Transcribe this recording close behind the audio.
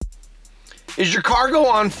Is your cargo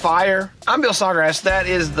on fire? I'm Bill Snodgrass. That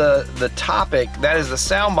is the topic. That is the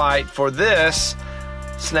soundbite for this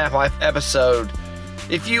Snap Life episode.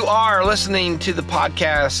 If you are listening to the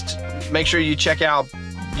podcast, make sure you check out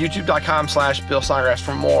youtube.com/Bill Snodgrass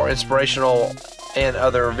for more inspirational and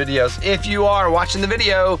other videos. If you are watching the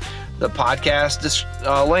video, the podcast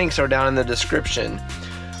links are down in the description.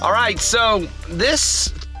 All right, so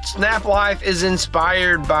this Snap Life is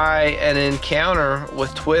inspired by an encounter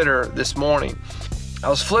with Twitter this morning. I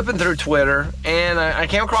was flipping through Twitter and I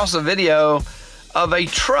came across a video of a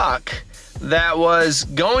truck that was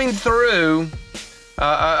going through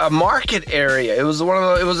a market area. It was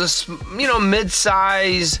a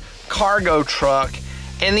mid-size cargo truck,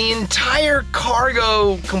 and the entire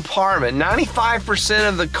cargo compartment, 95%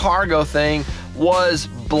 of the cargo thing, was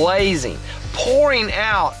blazing, pouring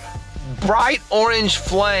out bright orange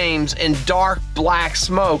flames and dark black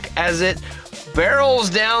smoke as it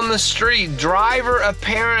barrels down the street. Driver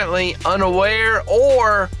apparently unaware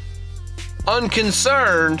or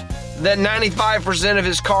unconcerned that 95% of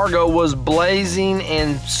his cargo was blazing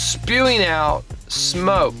and spewing out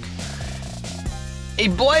smoke. He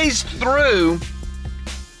blazed through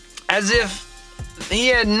as if he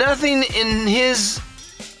had nothing in his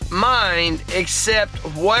mind except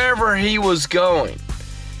wherever he was going.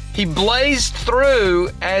 He blazed through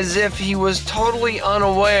as if he was totally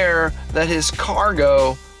unaware that his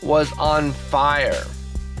cargo was on fire.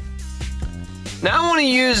 Now I want to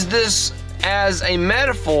use this as a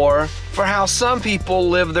metaphor for how some people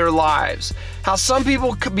live their lives. How some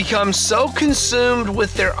people could become so consumed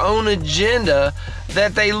with their own agenda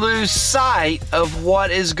that they lose sight of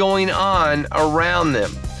what is going on around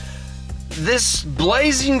them. This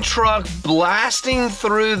blazing truck blasting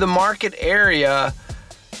through the market area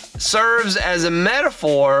serves as a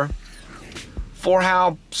metaphor for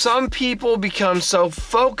how some people become so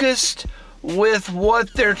focused with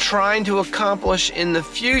what they're trying to accomplish in the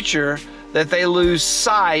future that they lose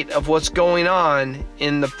sight of what's going on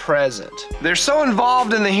in the present. They're so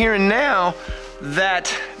involved in the here and now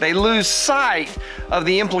that they lose sight of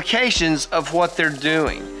the implications of what they're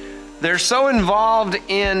doing. They're so involved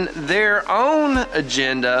in their own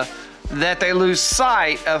agenda that they lose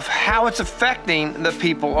sight of how it's affecting the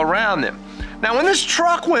people around them. Now, when this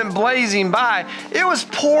truck went blazing by, it was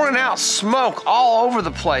pouring out smoke all over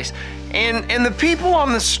the place, and the people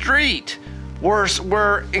on the street were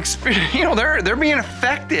they're being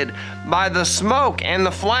affected by the smoke and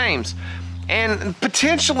the flames, and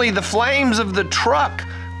potentially the flames of the truck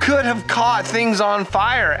could have caught things on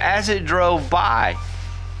fire as it drove by.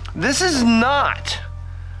 This is not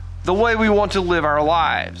the way we want to live our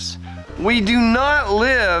lives. We do not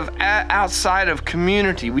live outside of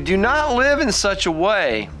community. We do not live in such a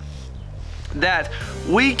way that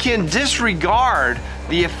we can disregard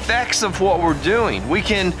the effects of what we're doing. We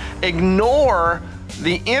can ignore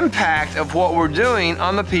the impact of what we're doing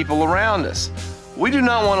on the people around us. We do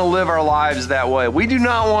not want to live our lives that way. We do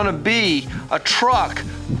not want to be a truck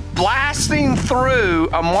blasting through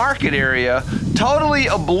a market area, totally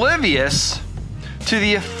oblivious to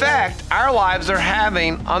the effect our lives are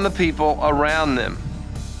having on the people around them.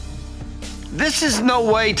 This is no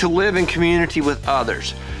way to live in community with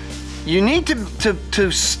others. You need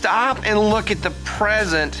to stop and look at the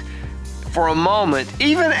present for a moment.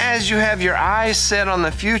 Even as you have your eyes set on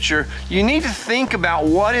the future, you need to think about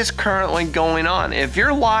what is currently going on. If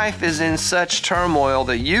your life is in such turmoil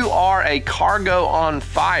that you are a cargo on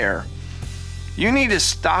fire, you need to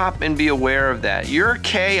stop and be aware of that. Your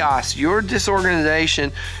chaos, your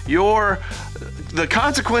disorganization, the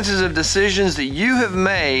consequences of decisions that you have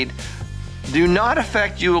made do not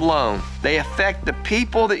affect you alone. They affect the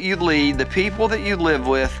people that you lead, the people that you live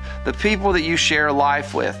with, the people that you share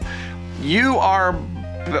life with. You are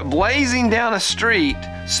blazing down a street,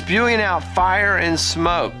 spewing out fire and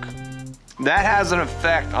smoke. That has an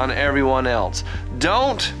effect on everyone else.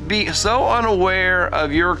 Don't be so unaware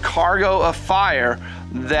of your cargo of fire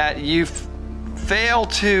that you fail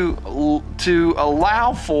to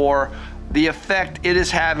allow for the effect it is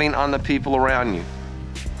having on the people around you.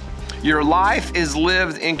 Your life is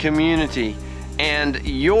lived in community, and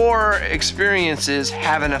your experiences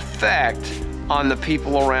have an effect on the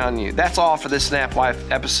people around you. That's all for this Snap Life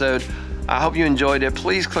episode. I hope you enjoyed it.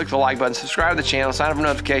 Please click the like button, subscribe to the channel, sign up for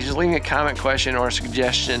notifications, leave me a comment, question, or a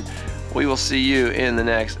suggestion. We will see you in the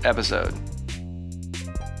next episode.